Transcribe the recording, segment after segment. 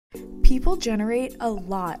People generate a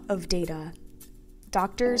lot of data.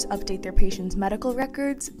 Doctors update their patients' medical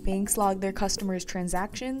records, banks log their customers'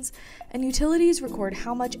 transactions, and utilities record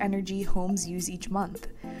how much energy homes use each month.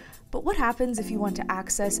 But what happens if you want to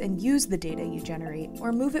access and use the data you generate,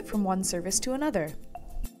 or move it from one service to another?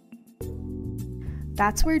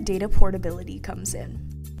 That's where data portability comes in.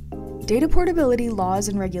 Data portability laws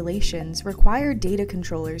and regulations require data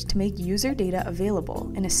controllers to make user data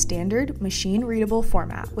available in a standard, machine-readable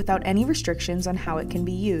format without any restrictions on how it can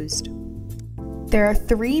be used. There are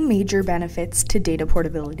three major benefits to data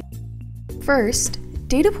portability. First,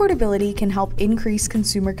 data portability can help increase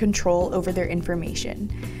consumer control over their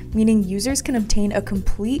information, meaning users can obtain a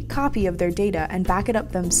complete copy of their data and back it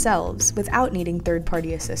up themselves without needing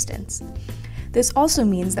third-party assistance. This also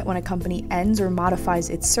means that when a company ends or modifies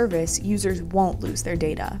its service, users won't lose their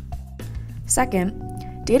data.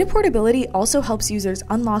 Second, data portability also helps users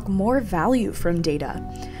unlock more value from data.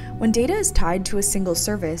 When data is tied to a single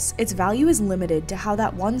service, its value is limited to how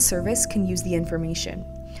that one service can use the information.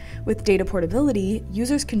 With data portability,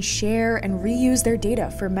 users can share and reuse their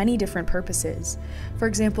data for many different purposes. For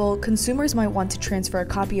example, consumers might want to transfer a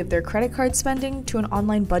copy of their credit card spending to an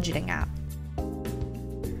online budgeting app.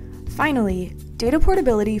 Finally, data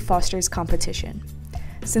portability fosters competition.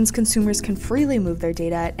 Since consumers can freely move their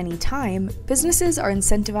data at any time, businesses are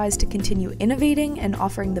incentivized to continue innovating and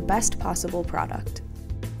offering the best possible product.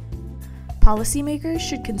 Policymakers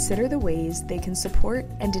should consider the ways they can support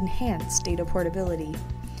and enhance data portability.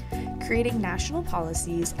 Creating national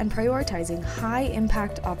policies and prioritizing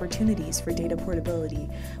high-impact opportunities for data portability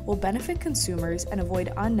will benefit consumers and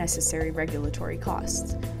avoid unnecessary regulatory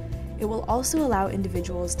costs. It will also allow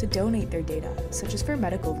individuals to donate their data, such as for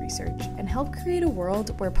medical research, and help create a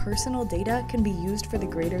world where personal data can be used for the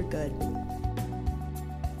greater good.